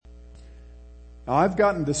Now, I've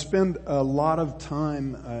gotten to spend a lot of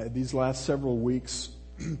time these last several weeks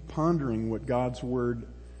pondering what God's Word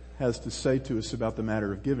has to say to us about the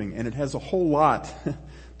matter of giving. And it has a whole lot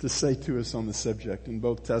to say to us on the subject in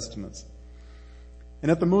both Testaments. And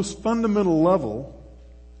at the most fundamental level,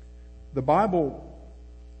 the Bible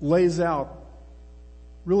lays out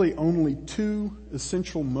really only two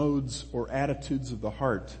essential modes or attitudes of the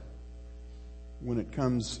heart when it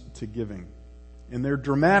comes to giving. And they're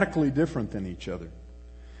dramatically different than each other.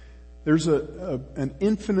 There's an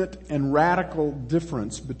infinite and radical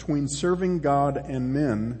difference between serving God and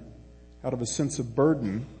men out of a sense of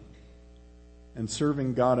burden and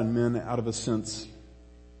serving God and men out of a sense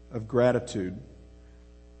of gratitude.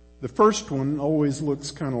 The first one always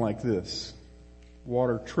looks kind of like this.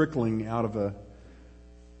 Water trickling out of a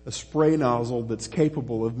spray nozzle that's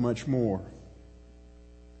capable of much more.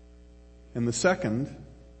 And the second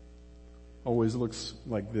always looks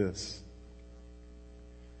like this.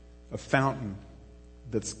 A fountain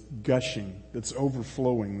that's gushing, that's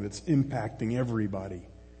overflowing, that's impacting everybody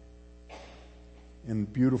in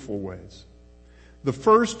beautiful ways. The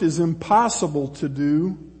first is impossible to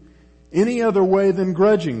do any other way than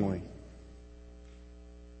grudgingly.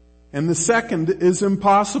 And the second is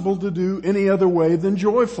impossible to do any other way than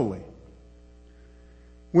joyfully.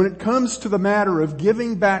 When it comes to the matter of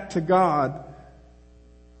giving back to God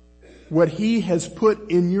what He has put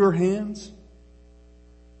in your hands,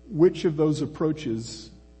 which of those approaches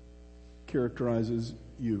characterizes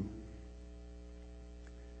you?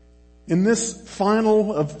 In this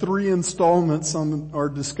final of 3 installments on our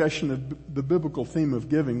discussion of the biblical theme of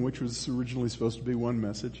giving, which was originally supposed to be one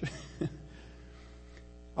message,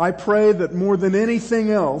 I pray that more than anything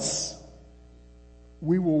else,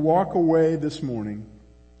 we will walk away this morning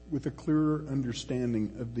with a clearer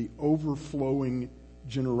understanding of the overflowing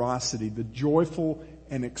generosity, the joyful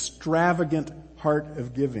and extravagant heart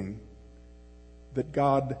of giving that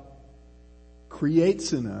God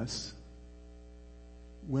creates in us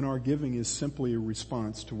when our giving is simply a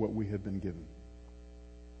response to what we have been given.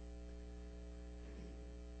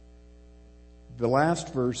 The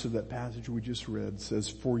last verse of that passage we just read says,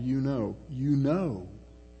 "For you know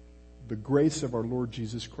the grace of our Lord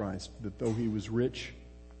Jesus Christ, that though He was rich,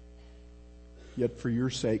 yet for your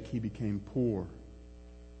sake He became poor,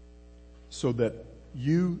 so that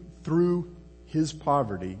you through His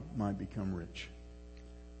poverty might become rich,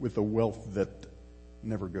 with a wealth that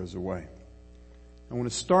never goes away." I want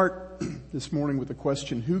to start this morning with a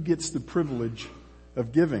question: who gets the privilege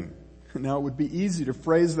of giving? Now, it would be easy to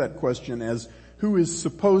phrase that question as who is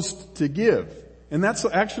supposed to give? And that's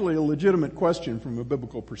actually a legitimate question from a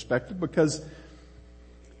biblical perspective, because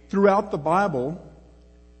throughout the Bible,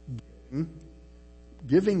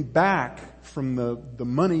 giving back from the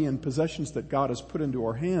money and possessions that God has put into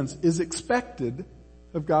our hands is expected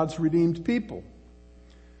of God's redeemed people.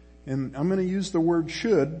 And I'm going to use the word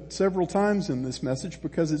should several times in this message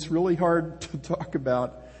because it's really hard to talk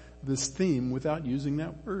about this theme without using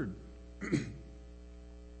that word.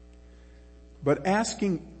 But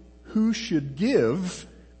asking who should give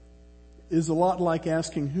is a lot like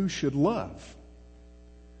asking who should love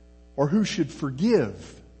or who should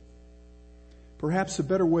forgive. Perhaps a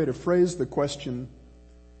better way to phrase the question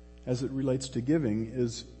as it relates to giving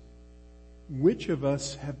is, which of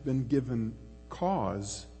us have been given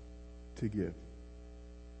cause to give?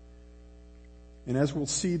 And as we'll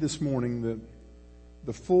see this morning,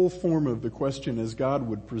 the full form of the question as God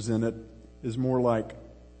would present it is more like,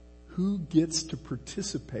 who gets to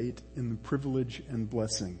participate in the privilege and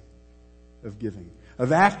blessing of giving,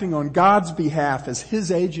 of acting on God's behalf as His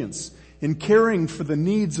agents in caring for the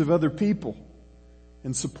needs of other people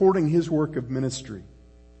and supporting His work of ministry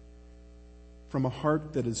from a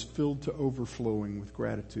heart that is filled to overflowing with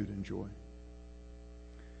gratitude and joy.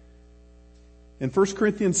 In 1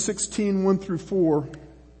 Corinthians 16, 1 through 4,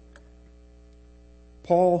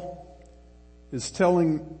 Paul is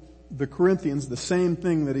telling the Corinthians the same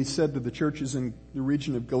thing that he said to the churches in the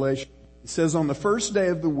region of Galatia. He says, "On the first day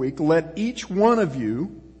of the week, let each one of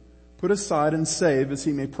you put aside and save as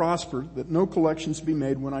he may prosper, that no collections be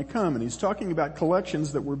made when I come." And he's talking about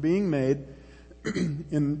collections that were being made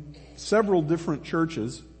in several different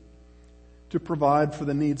churches to provide for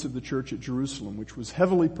the needs of the church at Jerusalem, which was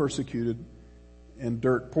heavily persecuted and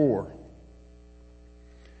dirt poor.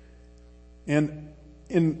 And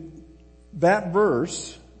in that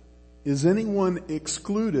verse, is anyone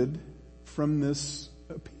excluded from this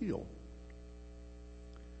appeal?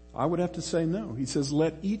 I would have to say no. He says,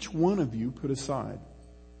 let each one of you put aside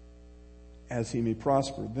as he may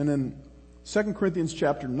prosper. Then in 2 Corinthians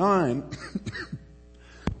chapter 9,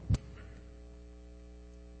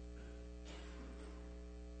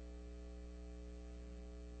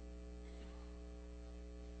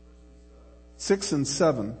 6 and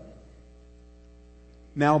 7.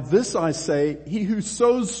 Now this I say, he who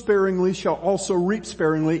sows sparingly shall also reap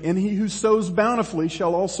sparingly, and he who sows bountifully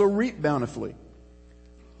shall also reap bountifully.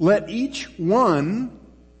 Let each one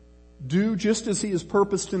do just as he has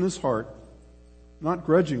purposed in his heart, not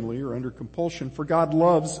grudgingly or under compulsion, for God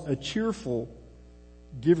loves a cheerful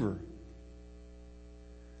giver.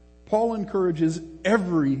 Paul encourages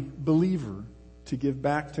every believer to give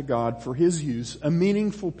back to God for his use a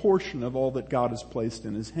meaningful portion of all that God has placed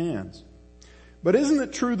in his hands. But isn't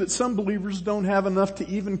it true that some believers don't have enough to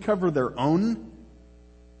even cover their own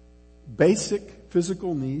basic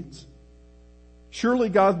physical needs? Surely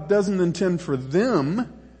God doesn't intend for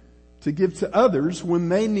them to give to others when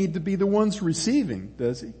they need to be the ones receiving,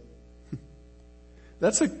 does he?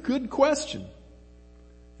 That's a good question.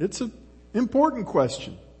 It's an important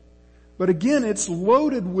question. But again, it's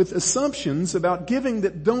loaded with assumptions about giving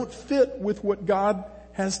that don't fit with what God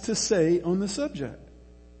has to say on the subject.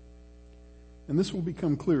 And this will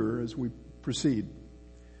become clearer as we proceed.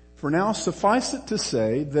 For now, suffice it to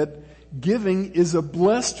say that giving is a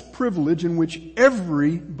blessed privilege in which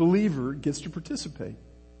every believer gets to participate.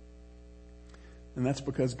 And that's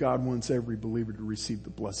because God wants every believer to receive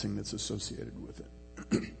the blessing that's associated with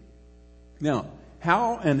it. Now,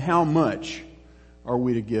 how and how much are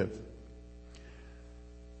we to give?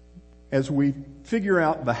 As we figure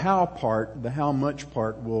out the how part, the how much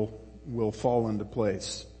part will fall into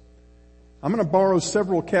place. I'm going to borrow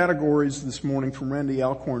several categories this morning from Randy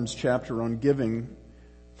Alcorn's chapter on giving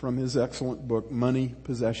from his excellent book, Money,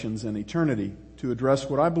 Possessions, and Eternity, to address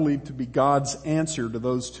what I believe to be God's answer to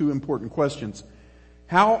those two important questions.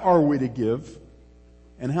 How are we to give,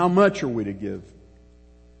 and how much are we to give?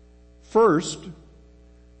 First,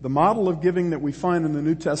 the model of giving that we find in the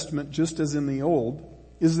New Testament, just as in the Old,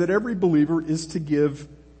 is that every believer is to give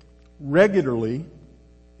regularly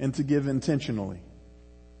and to give intentionally.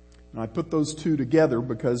 And I put those two together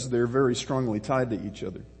because they're very strongly tied to each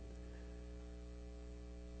other.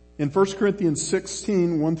 In 1 Corinthians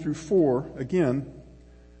 16, 1 through 4, again,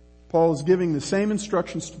 Paul is giving the same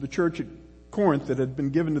instructions to the church at Corinth that had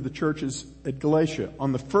been given to the churches at Galatia.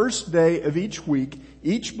 On the first day of each week,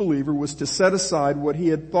 each believer was to set aside what he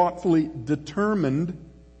had thoughtfully determined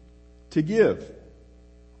to give.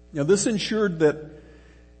 Now this ensured that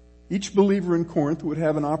each believer in Corinth would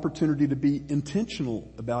have an opportunity to be intentional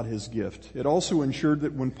about his gift. It also ensured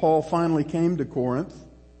that when Paul finally came to Corinth,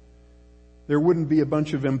 there wouldn't be a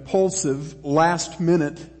bunch of impulsive,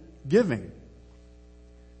 last-minute giving.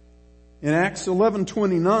 In Acts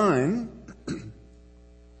 11:29,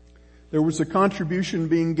 there was a contribution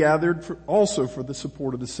being gathered also for the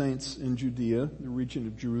support of the saints in Judea, the region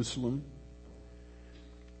of Jerusalem.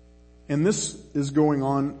 And this is going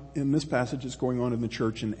on, in this passage, it's going on in the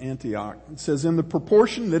church in Antioch. It says, in the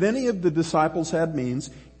proportion that any of the disciples had means,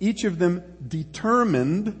 each of them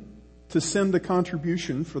determined to send a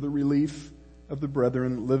contribution for the relief of the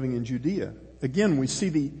brethren living in Judea. Again, we see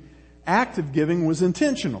the act of giving was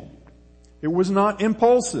intentional. It was not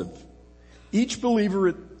impulsive. Each believer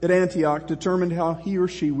at Antioch determined how he or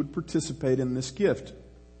she would participate in this gift.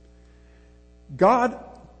 God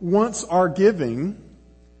wants our giving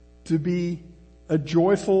to be a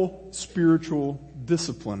joyful spiritual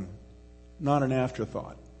discipline, not an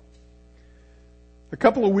afterthought. A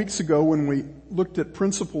couple of weeks ago when we looked at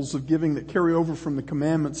principles of giving that carry over from the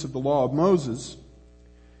commandments of the law of Moses,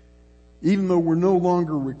 even though we're no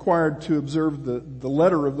longer required to observe the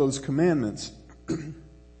letter of those commandments,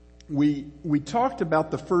 we talked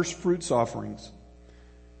about the first fruits offerings.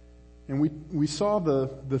 And we saw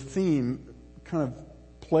the theme kind of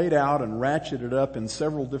played out and ratcheted up in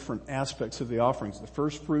several different aspects of the offerings. The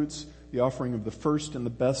first fruits, the offering of the first and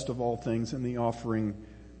the best of all things, and the offering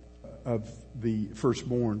of the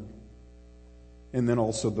firstborn. And then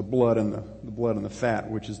also the blood and the fat,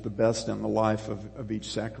 which is the best and the life of each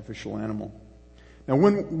sacrificial animal. Now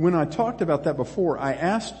when I talked about that before, I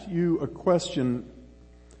asked you a question,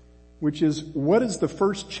 which is, what is the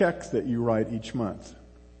first check that you write each month?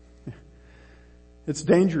 It's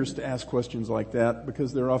dangerous to ask questions like that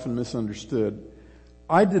because they're often misunderstood.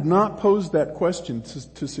 I did not pose that question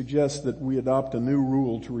to suggest that we adopt a new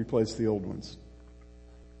rule to replace the old ones.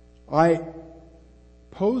 I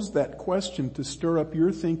posed that question to stir up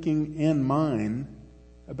your thinking and mine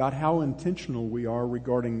about how intentional we are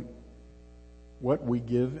regarding what we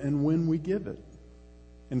give and when we give it.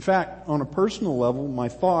 In fact, on a personal level, my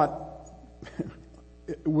thought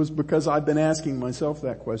was because I've been asking myself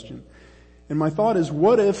that question. And my thought is,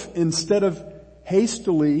 what if instead of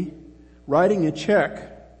hastily writing a check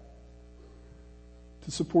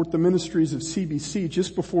to support the ministries of CBC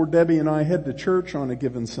just before Debbie and I head to church on a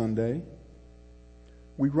given Sunday,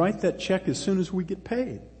 we write that check as soon as we get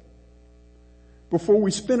paid. Before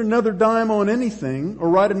we spend another dime on anything or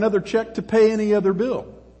write another check to pay any other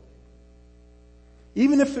bill.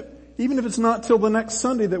 Even if it's not till the next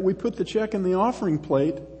Sunday that we put the check in the offering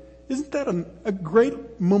plate, isn't that a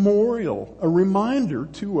great memorial, a reminder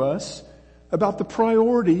to us about the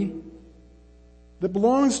priority that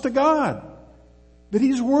belongs to God? That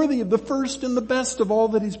He's worthy of the first and the best of all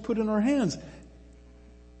that He's put in our hands.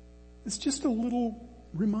 It's just a little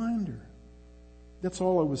reminder. That's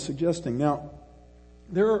all I was suggesting. Now,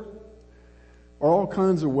 there are all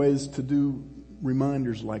kinds of ways to do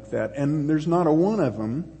reminders like that, and there's not a one of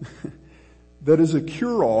them that is a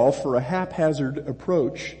cure-all for a haphazard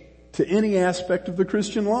approach to any aspect of the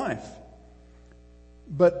Christian life.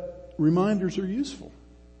 But reminders are useful.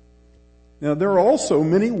 Now, there are also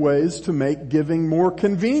many ways to make giving more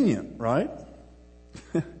convenient, right?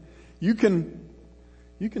 You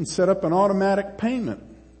can set up an automatic payment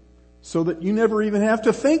so that you never even have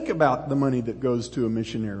to think about the money that goes to a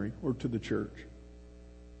missionary or to the church.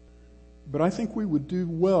 But I think we would do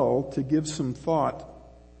well to give some thought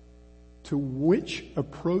to which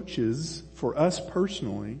approaches for us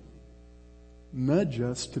personally nudge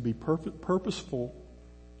us to be purposeful,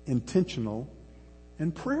 intentional,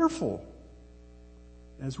 and prayerful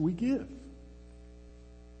as we give.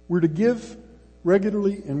 We're to give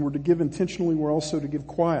regularly and we're to give intentionally. We're also to give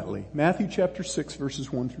quietly. Matthew chapter 6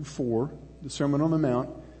 verses 1 through 4, the Sermon on the Mount,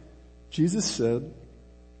 Jesus said,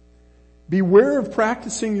 "Beware of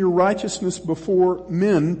practicing your righteousness before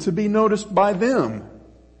men to be noticed by them.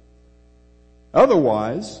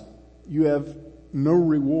 Otherwise, you have no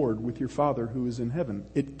reward with your Father who is in heaven."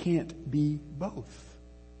 It can't be both.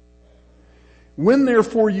 "When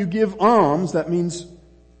therefore you give alms," that means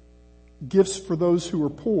gifts for those who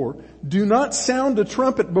are poor, "do not sound a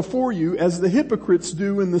trumpet before you as the hypocrites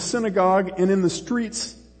do in the synagogue and in the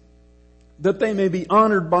streets, that they may be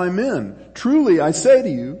honored by men. Truly, I say to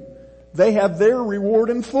you, they have their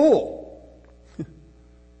reward in full.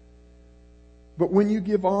 But when you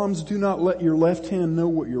give alms, do not let your left hand know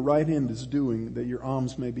what your right hand is doing, that your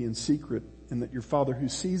alms may be in secret, and that your Father who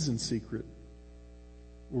sees in secret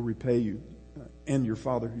will repay you. And your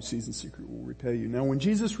Father who sees in secret will repay you." Now, when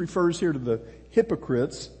Jesus refers here to the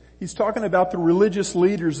hypocrites, He's talking about the religious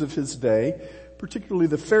leaders of His day, particularly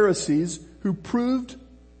the Pharisees, who proved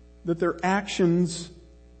that their actions,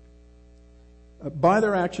 by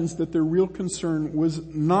their actions, that their real concern was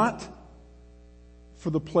not for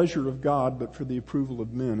the pleasure of God, but for the approval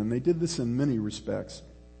of men. And they did this in many respects.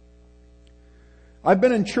 I've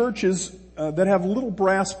been in churches that have little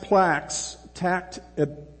brass plaques tacked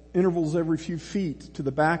at intervals every few feet to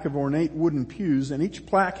the back of ornate wooden pews, and each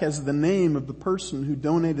plaque has the name of the person who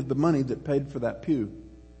donated the money that paid for that pew.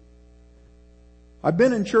 I've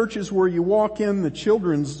been in churches where you walk in the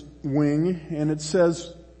children's wing and it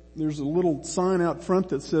says, there's a little sign out front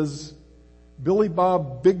that says, "Billy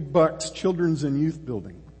Bob Big Bucks Children's and Youth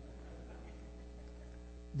Building."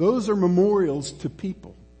 Those are memorials to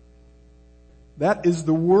people. That is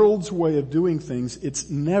the world's way of doing things. It's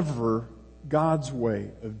never God's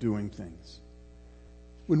way of doing things.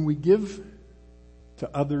 When we give to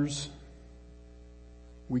others,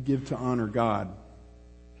 we give to honor God,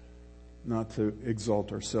 not to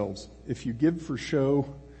exalt ourselves. If you give for show,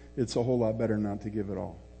 it's a whole lot better not to give at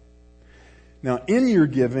all. Now, in your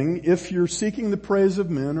giving, if you're seeking the praise of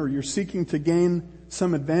men or you're seeking to gain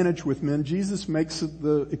some advantage with men, Jesus makes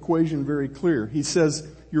the equation very clear. He says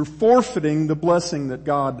you're forfeiting the blessing that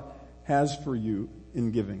God has for you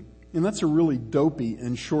in giving. And that's a really dopey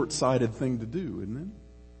and short-sighted thing to do, isn't it?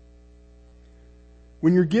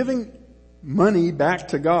 When you're giving money back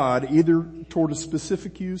to God, either toward a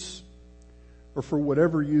specific use or for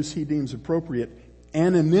whatever use He deems appropriate,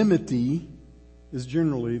 anonymity is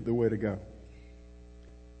generally the way to go.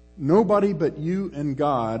 Nobody but you and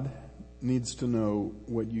God needs to know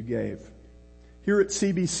what you gave. Here at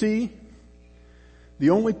CBC,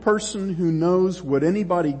 the only person who knows what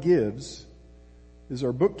anybody gives is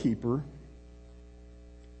our bookkeeper,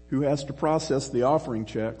 who has to process the offering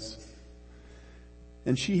checks.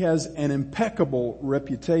 And she has an impeccable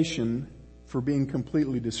reputation for being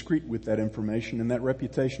completely discreet with that information, and that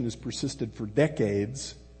reputation has persisted for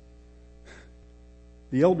decades.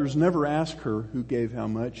 The elders never ask her who gave how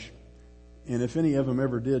much, and if any of them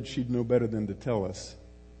ever did, she'd know better than to tell us.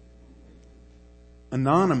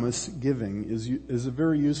 Anonymous giving is a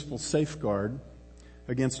very useful safeguard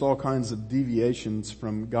against all kinds of deviations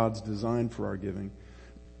from God's design for our giving.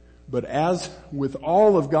 But as with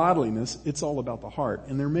all of godliness, it's all about the heart.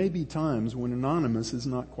 And there may be times when anonymous is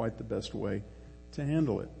not quite the best way to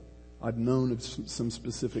handle it. I've known of some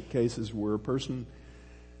specific cases where a person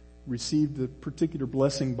received a particular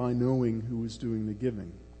blessing by knowing who was doing the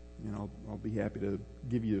giving. And I'll be happy to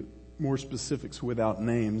give you more specifics without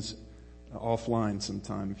names offline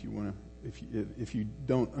sometime if you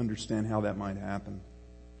don't understand how that might happen.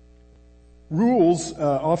 Rules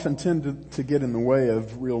often tend to get in the way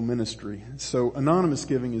of real ministry. So anonymous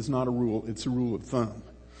giving is not a rule, it's a rule of thumb.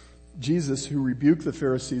 Jesus, who rebuked the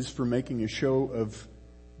Pharisees for making a show of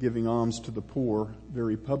giving alms to the poor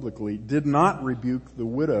very publicly, did not rebuke the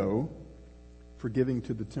widow for giving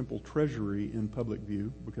to the temple treasury in public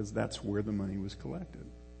view, because that's where the money was collected.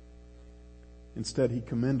 Instead, he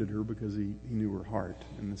commended her because he knew her heart,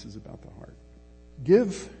 and this is about the heart.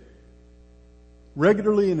 Give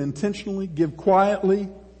regularly and intentionally, give quietly,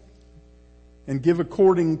 and give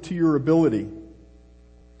according to your ability.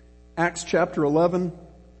 Acts chapter 11,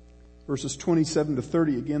 verses 27 to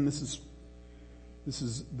 30. Again, this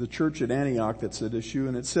is the church at Antioch that's at issue,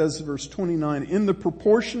 and it says, verse 29, in the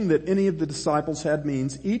proportion that any of the disciples had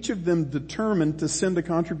means, each of them determined to send a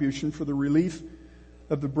contribution for the relief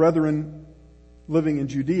of the brethren living in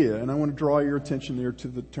Judea. And I want to draw your attention there to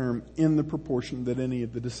the term, in the proportion that any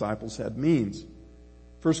of the disciples had means.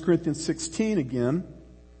 1 Corinthians 16 again,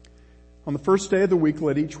 on the first day of the week,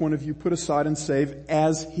 let each one of you put aside and save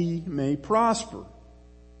as he may prosper.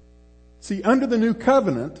 See, under the new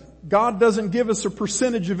covenant, God doesn't give us a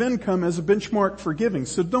percentage of income as a benchmark for giving,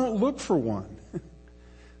 so don't look for one.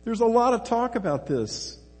 There's a lot of talk about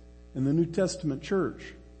this in the New Testament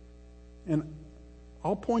church. And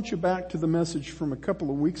I'll point you back to the message from a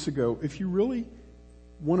couple of weeks ago. If you really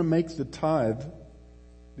want to make the tithe,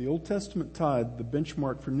 the Old Testament tithe, the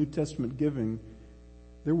benchmark for New Testament giving,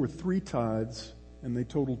 there were 3 tithes and they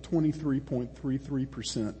totaled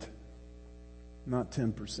 23.33%, not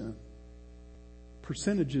 10%.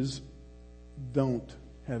 Percentages don't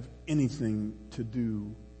have anything to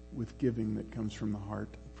do with giving that comes from a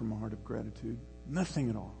heart of gratitude. Nothing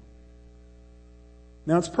at all.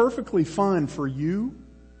 Now, it's perfectly fine for you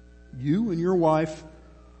and your wife,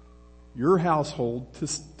 your household,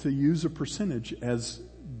 to use a percentage as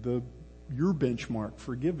your benchmark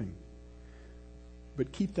for giving.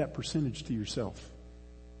 But keep that percentage to yourself.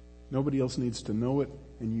 Nobody else needs to know it,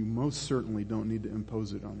 and you most certainly don't need to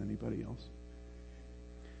impose it on anybody else.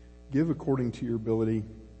 Give according to your ability.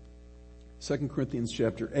 2 Corinthians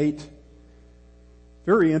chapter 8.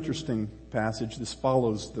 Very interesting passage. This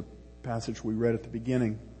follows the passage we read at the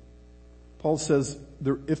beginning. Paul says,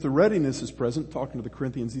 if the readiness is present, talking to the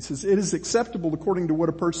Corinthians, he says, it is acceptable according to what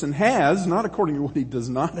a person has, not according to what he does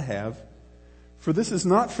not have. For this is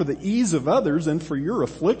not for the ease of others and for your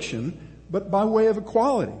affliction, but by way of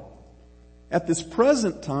equality. At this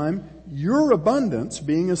present time, your abundance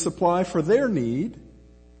being a supply for their need,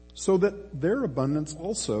 so that their abundance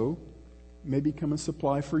also may become a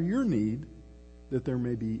supply for your need, that there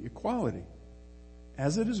may be equality.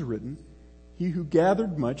 As it is written, he who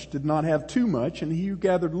gathered much did not have too much, and he who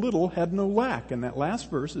gathered little had no lack. And that last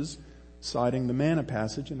verse is citing the manna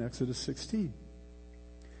passage in Exodus 16.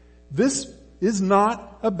 This is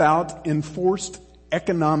not about enforced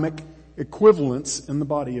economic equivalence in the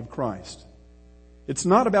body of Christ. It's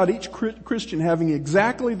not about each Christian having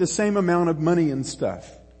exactly the same amount of money and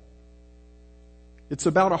stuff. It's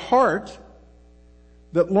about a heart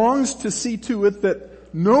that longs to see to it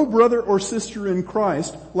that no brother or sister in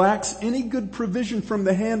Christ lacks any good provision from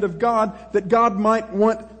the hand of God that God might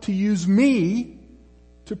want to use me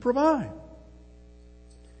to provide.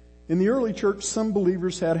 In the early church, some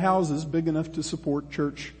believers had houses big enough to support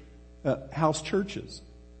house churches.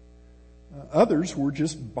 Others were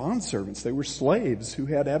just bondservants. They were slaves who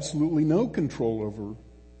had absolutely no control over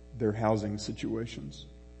their housing situations.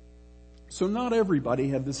 So not everybody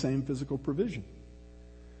had the same physical provision.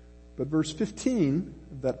 But verse 15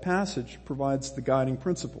 of that passage provides the guiding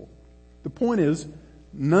principle. The point is,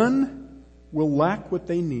 none will lack what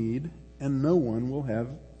they need, and no one will have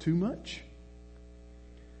too much.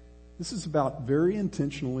 This is about very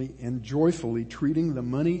intentionally and joyfully treating the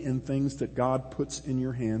money and things that God puts in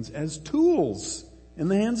your hands as tools in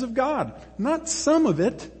the hands of God. Not some of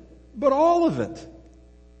it, but all of it.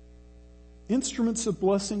 Instruments of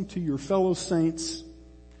blessing to your fellow saints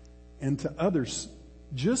and to others,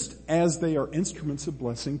 just as they are instruments of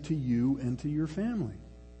blessing to you and to your family.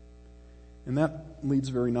 And that leads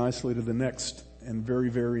very nicely to the next and very,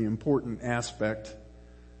 very important aspect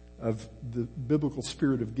of the biblical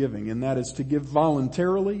spirit of giving, and that is to give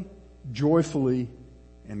voluntarily, joyfully,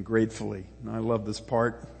 and gratefully. And I love this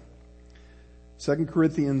part. 2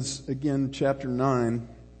 Corinthians, again, chapter 9,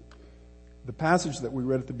 the passage that we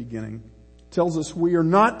read at the beginning, tells us we are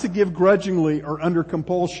not to give grudgingly or under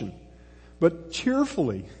compulsion, but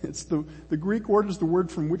cheerfully. It's the Greek word is the word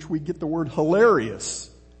from which we get the word hilarious.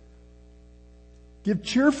 Give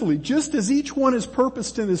cheerfully, just as each one is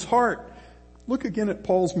purposed in his heart. Look again at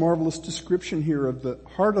Paul's marvelous description here of the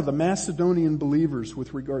heart of the Macedonian believers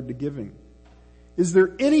with regard to giving. Is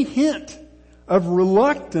there any hint of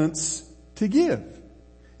reluctance to give?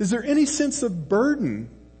 Is there any sense of burden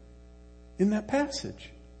in that passage?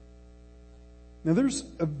 Now there's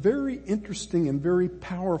a very interesting and very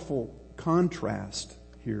powerful contrast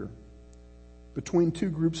here between two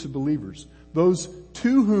groups of believers. Those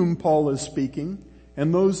to whom Paul is speaking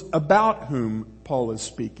and those about whom Paul is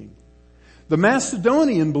speaking. The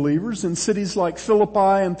Macedonian believers in cities like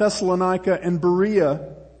Philippi and Thessalonica and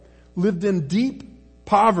Berea lived in deep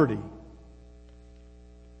poverty.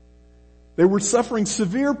 They were suffering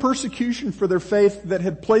severe persecution for their faith that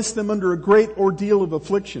had placed them under a great ordeal of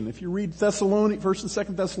affliction. If you read 1st and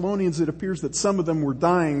 2nd Thessalonians, it appears that some of them were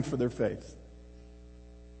dying for their faith.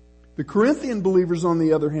 The Corinthian believers, on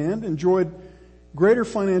the other hand, enjoyed greater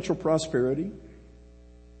financial prosperity.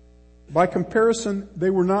 By comparison, they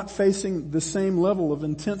were not facing the same level of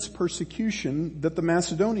intense persecution that the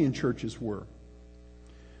Macedonian churches were.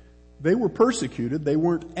 They were persecuted. They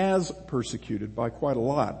weren't as persecuted by quite a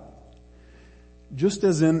lot. Just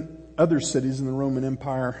as in other cities in the Roman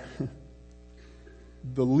Empire,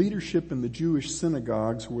 the leadership in the Jewish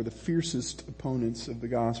synagogues were the fiercest opponents of the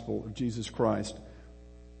gospel of Jesus Christ.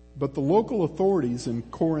 But the local authorities in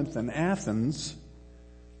Corinth and Athens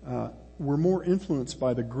were more influenced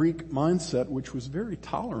by the Greek mindset, which was very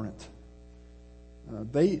tolerant.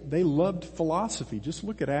 They loved philosophy. Just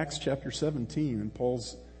look at Acts chapter 17 and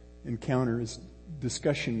Paul's encounter, his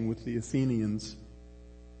discussion with the Athenians.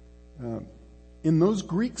 In those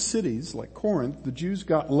Greek cities like Corinth, the Jews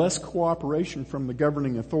got less cooperation from the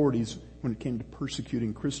governing authorities when it came to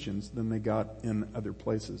persecuting Christians than they got in other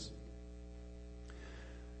places.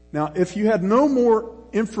 Now, if you had no more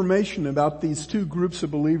information about these two groups of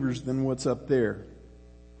believers than what's up there,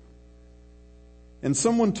 and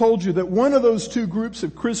someone told you that one of those two groups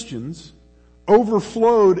of Christians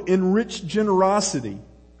overflowed in rich generosity,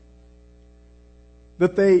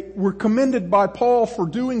 that they were commended by Paul for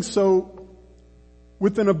doing so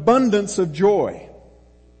with an abundance of joy,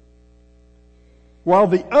 while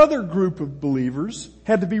the other group of believers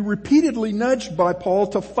had to be repeatedly nudged by Paul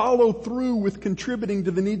to follow through with contributing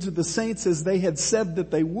to the needs of the saints as they had said that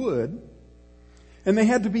they would, and they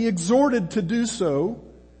had to be exhorted to do so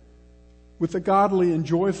with a godly and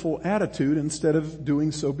joyful attitude instead of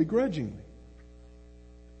doing so begrudgingly.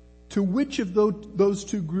 To which of those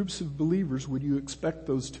two groups of believers would you expect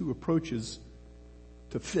those two approaches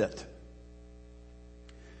to fit?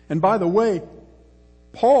 And by the way,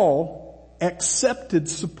 Paul accepted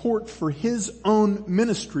support for his own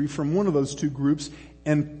ministry from one of those two groups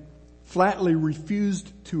and flatly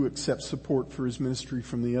refused to accept support for his ministry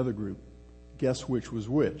from the other group. Guess which was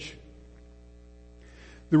which?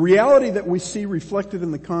 The reality that we see reflected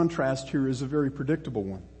in the contrast here is a very predictable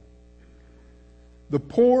one. The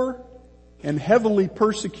poor and heavily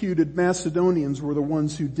persecuted Macedonians were the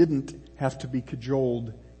ones who didn't have to be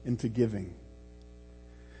cajoled into giving.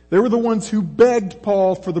 They were the ones who begged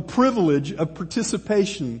Paul for the privilege of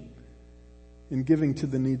participation in giving to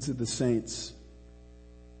the needs of the saints.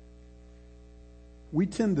 We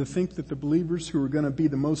tend to think that the believers who are going to be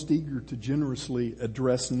the most eager to generously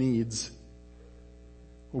address needs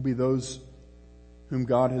will be those whom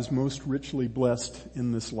God has most richly blessed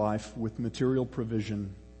in this life with material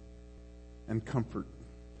provision and comfort.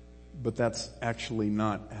 But that's actually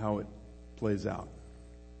not how it plays out.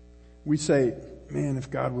 We say, man, if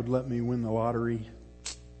God would let me win the lottery,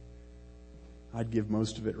 I'd give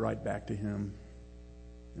most of it right back to Him.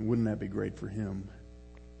 And wouldn't that be great for Him?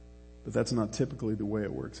 But that's not typically the way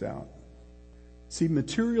it works out. See,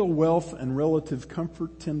 material wealth and relative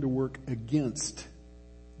comfort tend to work against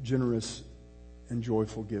generous and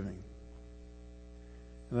joyful giving.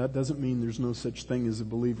 And that doesn't mean there's no such thing as a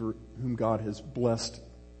believer whom God has blessed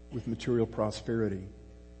with material prosperity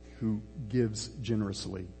who gives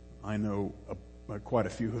generously. I know quite a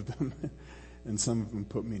few of them, and some of them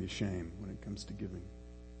put me to shame when it comes to giving.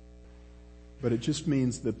 But it just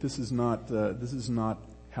means that this is not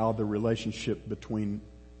how the relationship between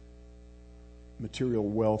material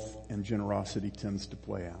wealth and generosity tends to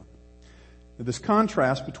play out. Now, this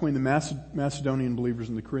contrast between the Macedonian believers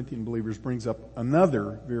and the Corinthian believers brings up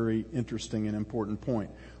another very interesting and important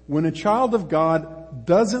point. When a child of God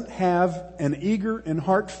doesn't have an eager and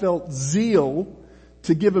heartfelt zeal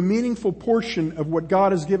to give a meaningful portion of what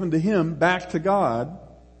God has given to him back to God,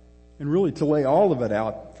 and really to lay all of it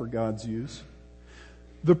out for God's use,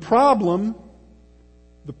 the problem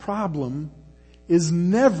The problem is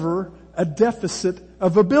never a deficit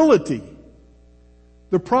of ability.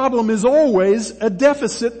 The problem is always a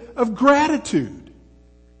deficit of gratitude.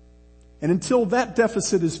 And until that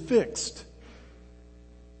deficit is fixed,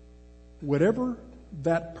 whatever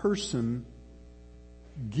that person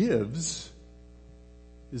gives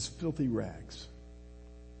is filthy rags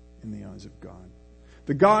in the eyes of God.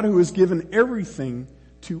 The God who has given everything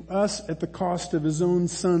to us at the cost of His own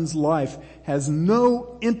Son's life has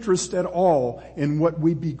no interest at all in what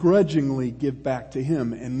we begrudgingly give back to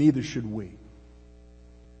Him, and neither should we.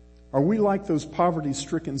 Are we like those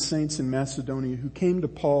poverty-stricken saints in Macedonia who came to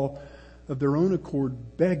Paul of their own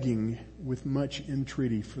accord, begging with much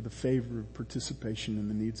entreaty for the favor of participation in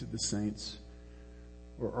the needs of the saints?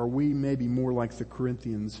 Or are we maybe more like the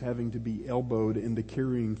Corinthians, having to be elbowed into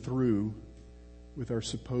carrying through with our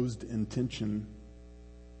supposed intention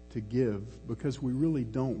to give because we really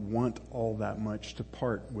don't want all that much to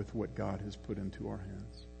part with what God has put into our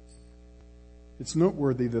hands? It's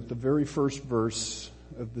noteworthy that the very first verse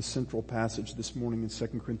of the central passage this morning in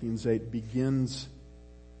 2 Corinthians 8 begins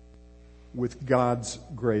with God's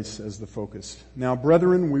grace as the focus. Now,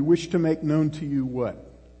 brethren, we wish to make known to you what?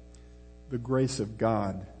 The grace of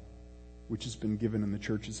God, which has been given in the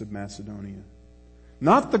churches of Macedonia.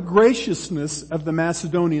 Not the graciousness of the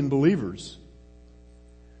Macedonian believers,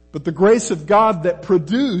 but the grace of God that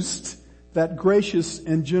produced that gracious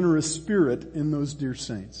and generous spirit in those dear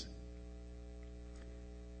saints.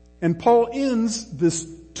 And Paul ends this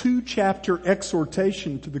 2-chapter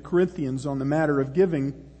exhortation to the Corinthians on the matter of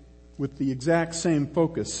giving with the exact same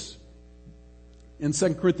focus in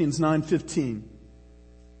 2 Corinthians 9:15.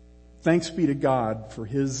 Thanks be to God for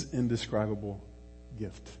His indescribable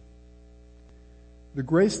gift. The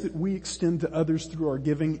grace that we extend to others through our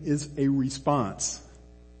giving is a response.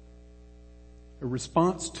 A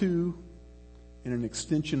response to and an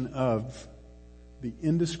extension of the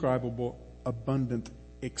indescribable, abundant,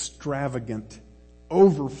 extravagant,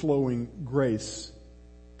 overflowing grace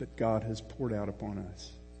that God has poured out upon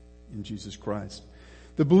us in Jesus Christ.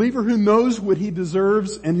 The believer who knows what he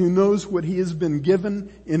deserves and who knows what he has been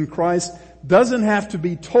given in Christ doesn't have to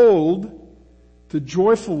be told to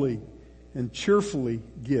joyfully and cheerfully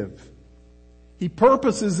give. He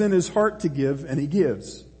purposes in his heart to give, and he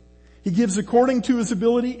gives. He gives according to his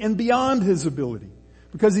ability and beyond his ability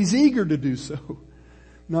because he's eager to do so,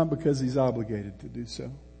 not because he's obligated to do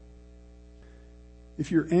so.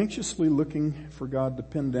 If you're anxiously looking for God to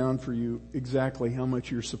pin down for you exactly how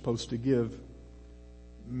much you're supposed to give,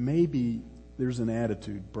 maybe there's an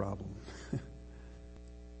attitude problem.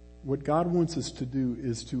 What God wants us to do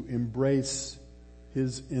is to embrace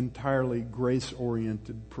His entirely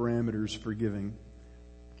grace-oriented parameters for giving.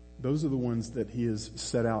 Those are the ones that He has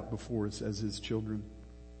set out before us as His children.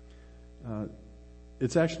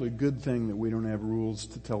 It's actually a good thing that we don't have rules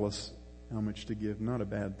to tell us how much to give. Not a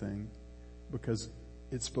bad thing, because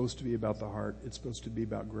it's supposed to be about the heart. It's supposed to be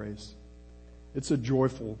about grace. It's a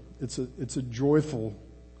joyful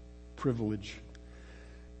privilege.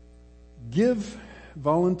 Give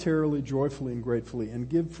voluntarily, joyfully, and gratefully, and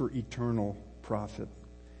give for eternal profit.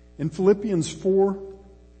 In Philippians 4,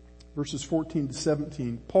 verses 14 to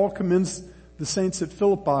 17, Paul commends the saints at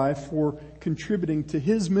Philippi for contributing to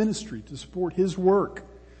his ministry, to support his work.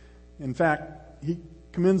 In fact, he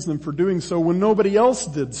commends them for doing so when nobody else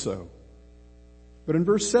did so. But in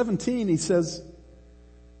verse 17, he says,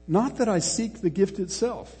 "Not that I seek the gift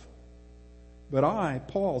itself, but I,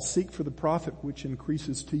 Paul, seek for the profit which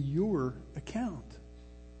increases to your account."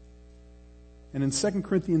 And in 2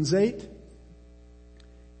 Corinthians 8,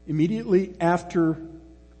 immediately after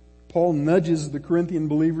Paul nudges the Corinthian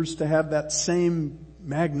believers to have that same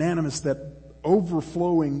magnanimous, that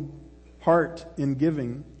overflowing heart in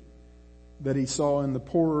giving that he saw in the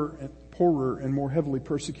poorer and more heavily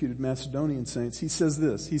persecuted Macedonian saints, he says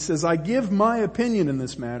this. He says, "I give my opinion in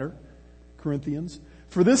this matter, Corinthians,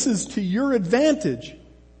 for this is to your advantage."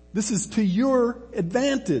 This is to your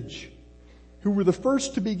advantage, who were the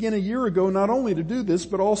first to begin a year ago not only to do this,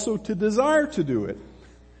 but also to desire to do it.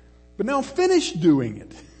 But now finish doing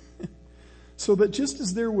it, so that just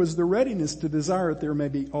as there was the readiness to desire it, there may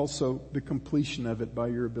be also the completion of it by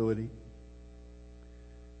your ability.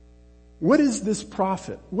 What is this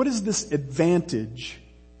profit? What is this advantage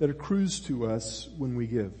that accrues to us when we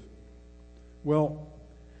give? Well,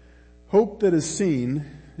 hope that is seen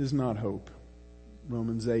is not hope.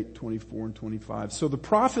 Romans 8, 24 and 25. So the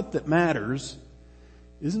profit that matters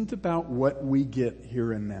isn't about what we get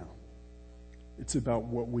here and now. It's about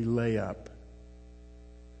what we lay up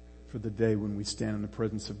for the day when we stand in the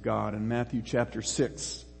presence of God. In Matthew chapter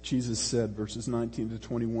 6, Jesus said, verses 19 to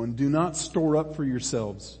 21, "Do not store up for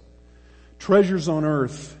yourselves treasures on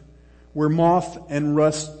earth, where moth and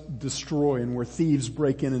rust destroy and where thieves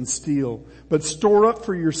break in and steal. But store up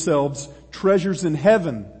for yourselves treasures in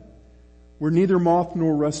heaven, where neither moth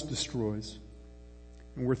nor rust destroys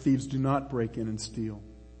and where thieves do not break in and steal.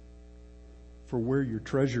 For where your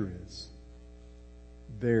treasure is,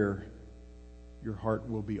 there your heart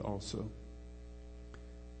will be also."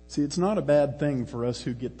 See, it's not a bad thing for us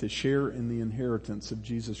who get to share in the inheritance of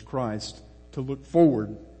Jesus Christ to look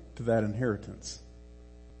forward to that inheritance.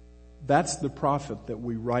 That's the profit that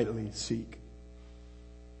we rightly seek.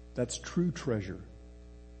 That's true treasure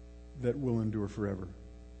that will endure forever.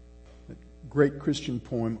 That great Christian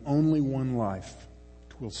poem, "Only one life,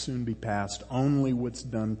 'twill soon be past. Only what's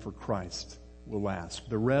done for Christ will last.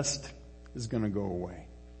 The rest is going to go away."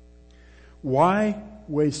 Why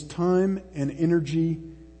waste time and energy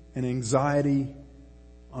and anxiety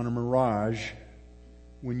on a mirage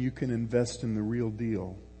when you can invest in the real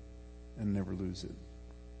deal and never lose it?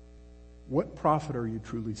 What profit are you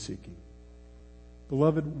truly seeking?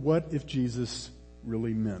 Beloved, what if Jesus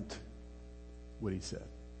really meant what he said?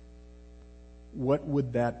 What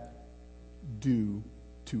would that do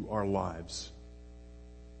to our lives?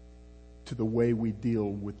 To the way we deal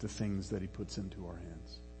with the things that he puts into our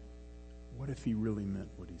hands? What if he really meant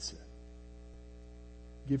what he said?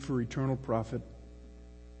 Give for eternal profit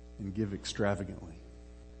and give extravagantly.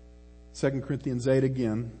 2 Corinthians 8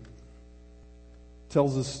 again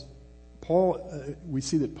tells us, we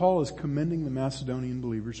see that Paul is commending the Macedonian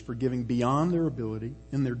believers for giving beyond their ability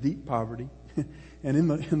in their deep poverty. And in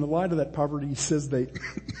the light of that poverty, he says they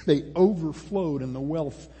overflowed in the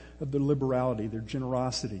wealth of their liberality, their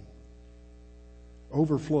generosity.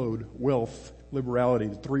 Overflowed, wealth, liberality,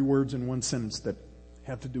 the three words in one sentence that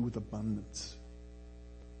have to do with abundance.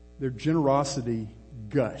 Their generosity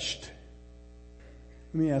gushed.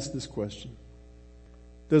 Let me ask this question.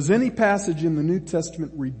 Does any passage in the New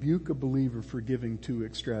Testament rebuke a believer for giving too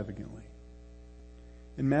extravagantly?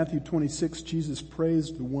 In Matthew 26, Jesus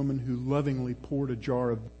praised the woman who lovingly poured a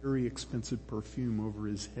jar of very expensive perfume over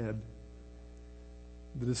his head.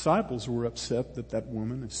 The disciples were upset that that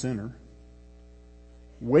woman, a sinner,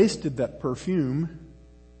 wasted that perfume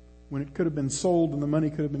when it could have been sold and the money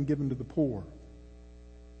could have been given to the poor.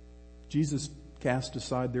 Jesus cast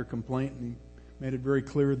aside their complaint and he made it very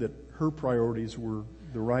clear that her priorities were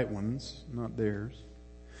the right ones, not theirs.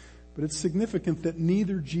 But it's significant that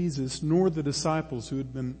neither Jesus nor the disciples who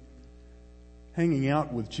had been hanging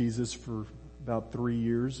out with Jesus for about 3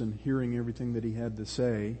 years and hearing everything that he had to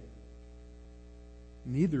say,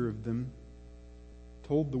 neither of them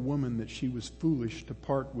told the woman that she was foolish to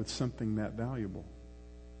part with something that valuable.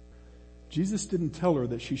 Jesus didn't tell her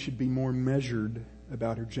that she should be more measured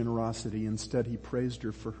about her generosity. Instead, he praised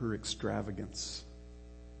her for her extravagance,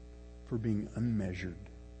 for being unmeasured.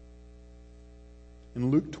 In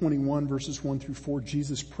Luke 21, verses 1 through 4,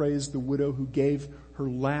 Jesus praised the widow who gave her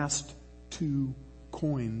last 2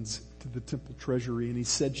 coins to the temple treasury, and he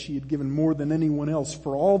said she had given more than anyone else,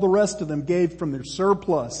 for all the rest of them gave from their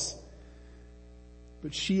surplus.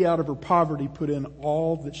 But she, out of her poverty, put in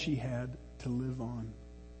all that she had to live on.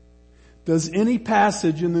 Does any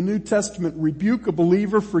passage in the New Testament rebuke a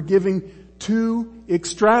believer for giving too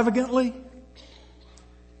extravagantly?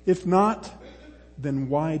 If not, then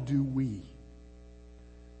why do we?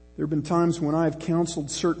 There have been times when I have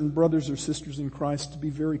counseled certain brothers or sisters in Christ to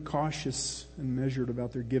be very cautious and measured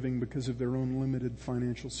about their giving because of their own limited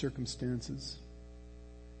financial circumstances.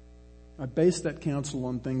 I base that counsel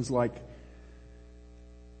on things like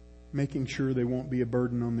making sure they won't be a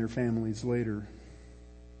burden on their families later,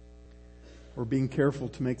 or being careful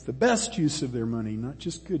to make the best use of their money, not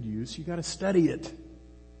just good use. You got to study it.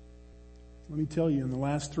 Let me tell you, in the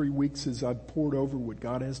last 3 weeks as I've poured over what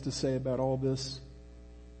God has to say about all this,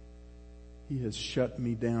 he has shut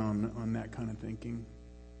me down on that kind of thinking.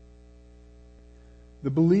 The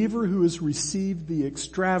believer who has received the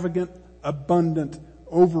extravagant, abundant,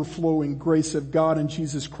 overflowing grace of God in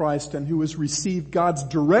Jesus Christ, and who has received God's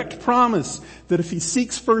direct promise that if he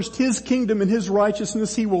seeks first his kingdom and his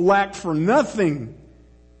righteousness, he will lack for nothing.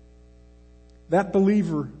 That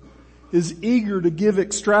believer is eager to give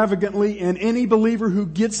extravagantly, and any believer who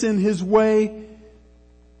gets in his way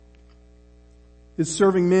is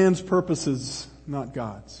serving man's purposes, not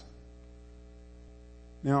God's.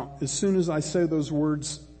 Now, as soon as I say those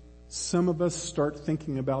words, some of us start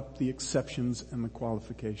thinking about the exceptions and the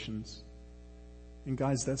qualifications. And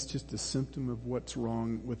guys, that's just a symptom of what's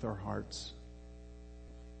wrong with our hearts.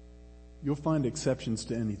 You'll find exceptions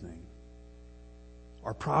to anything.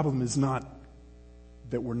 Our problem is not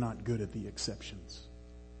that we're not good at the exceptions.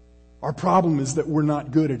 Our problem is that we're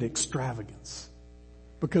not good at extravagance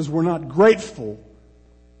because we're not grateful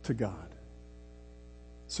to God.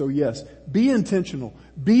 So yes, be intentional,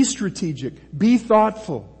 be strategic, be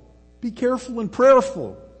thoughtful, be careful and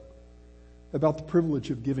prayerful about the privilege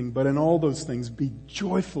of giving, but in all those things, be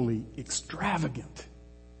joyfully extravagant.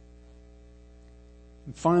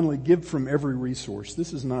 And finally, give from every resource.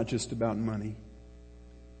 This is not just about money.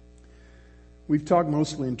 We've talked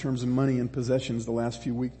mostly in terms of money and possessions the last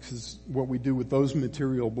few weeks, because what we do with those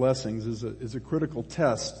material blessings is a critical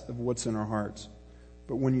test of what's in our hearts.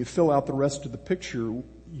 But when you fill out the rest of the picture,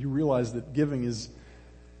 you realize that giving is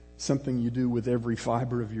something you do with every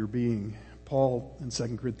fiber of your being. Paul in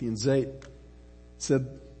 2 Corinthians 8 said,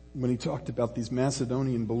 when he talked about these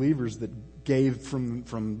Macedonian believers that gave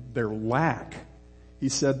from their lack, he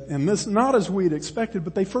said, and this not as we had expected,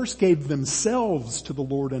 but they first gave themselves to the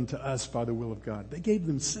Lord and to us by the will of God. They gave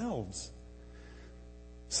themselves.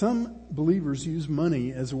 Some believers use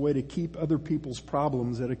money as a way to keep other people's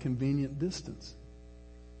problems at a convenient distance.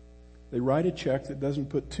 They write a check that doesn't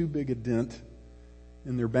put too big a dent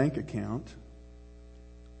in their bank account,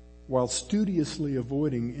 while studiously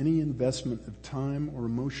avoiding any investment of time or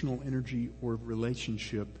emotional energy or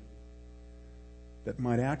relationship that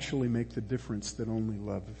might actually make the difference that only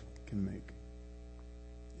love can make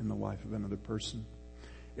in the life of another person.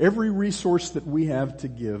 Every resource that we have to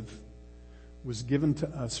give was given to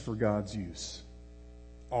us for God's use.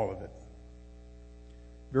 All of it.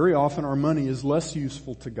 Very often our money is less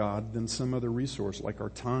useful to God than some other resource, like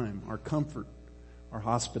our time, our comfort, our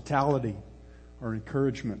hospitality, our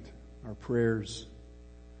encouragement, our prayers,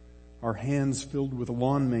 our hands filled with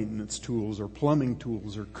lawn maintenance tools or plumbing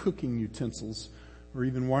tools or cooking utensils or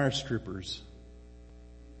even wire strippers.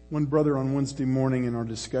 One brother on Wednesday morning in our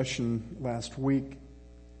discussion last week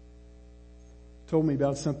told me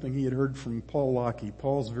about something he had heard from Paul Lockey.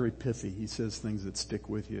 Paul's very pithy. He says things that stick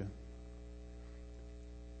with you.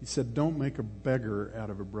 He said, don't make a beggar out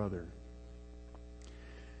of a brother.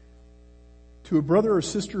 To a brother or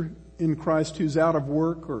sister in Christ who's out of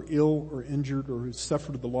work or ill or injured or who's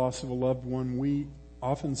suffered the loss of a loved one, we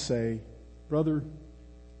often say, brother,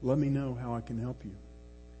 let me know how I can help you.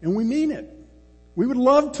 And we mean it. We would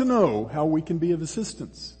love to know how we can be of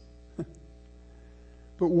assistance.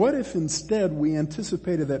 But what if instead we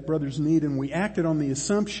anticipated that brother's need and we acted on the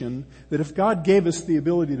assumption that if God gave us the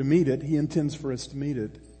ability to meet it, He intends for us to meet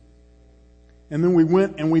it. And then we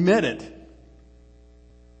went and we met it.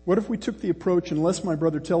 What if we took the approach, unless my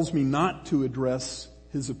brother tells me not to address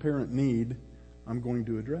his apparent need, I'm going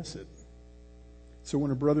to address it. So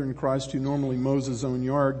when a brother in Christ who normally mows his own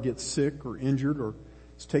yard gets sick or injured or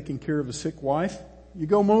is taking care of a sick wife, you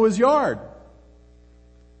go mow his yard.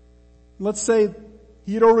 Let's say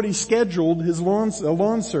he had already scheduled his lawn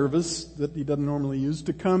service that he doesn't normally use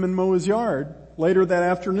to come and mow his yard later that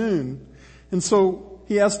afternoon. And so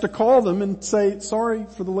he has to call them and say, sorry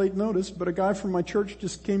for the late notice, but a guy from my church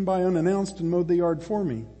just came by unannounced and mowed the yard for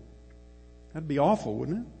me. That'd be awful,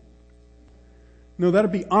 wouldn't it? No,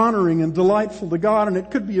 that'd be honoring and delightful to God, and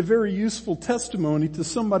it could be a very useful testimony to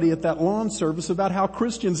somebody at that lawn service about how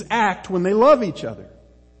Christians act when they love each other.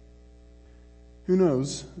 Who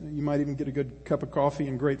knows? You might even get a good cup of coffee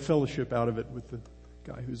and great fellowship out of it with the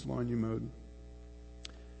guy whose lawn you mowed.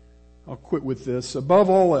 I'll quit with this. Above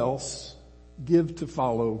all else, give to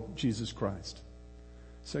follow Jesus Christ.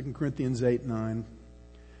 2 Corinthians 8:9.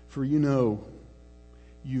 For you know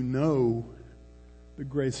the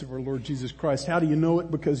grace of our Lord Jesus Christ. How do you know it?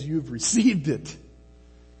 Because you've received it.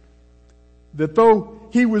 That though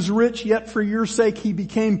He was rich, yet for your sake He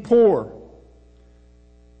became poor,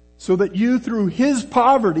 so that you through His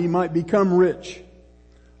poverty might become rich.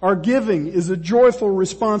 Our giving is a joyful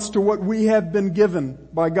response to what we have been given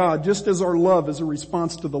by God, just as our love is a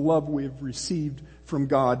response to the love we have received from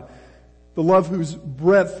God. The love whose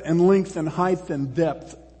breadth and length and height and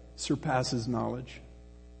depth surpasses knowledge.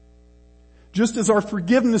 Just as our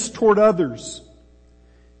forgiveness toward others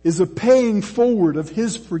is a paying forward of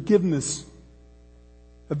His forgiveness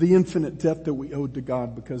of the infinite debt that we owed to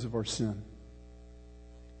God because of our sin.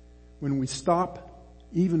 When we stop,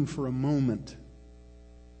 even for a moment,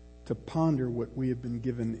 to ponder what we have been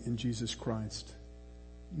given in Jesus Christ,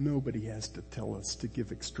 nobody has to tell us to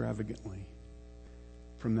give extravagantly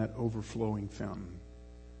from that overflowing fountain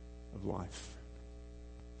of life.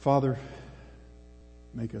 Father,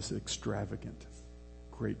 make us extravagant,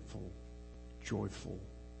 grateful, joyful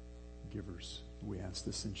givers. We ask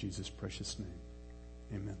this in Jesus' precious name.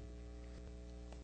 Amen.